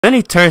Then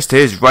he turns to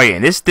his right,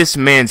 and this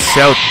man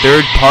Cell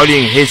third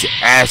partying his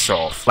ass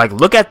off. Like,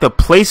 look at the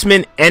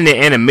placement and the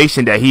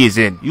animation that he is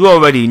in. You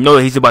already know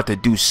that he's about to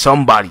do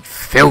somebody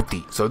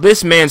filthy. So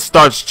this man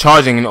starts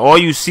charging, and all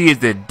you see is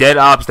the dead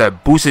ops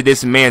that boosted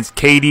this man's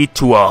KD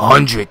to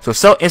 100. So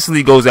Cell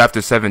instantly goes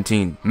after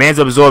 17. Man's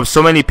absorbed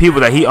so many people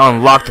that he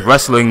unlocked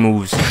wrestling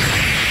moves.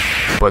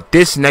 But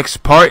this next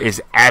part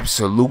is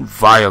absolute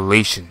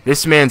violation.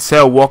 This man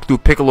Cell walked through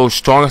Piccolo's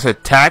strongest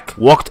attack,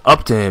 walked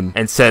up to him,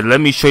 and said, "Let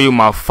me show you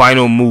my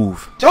final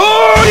move."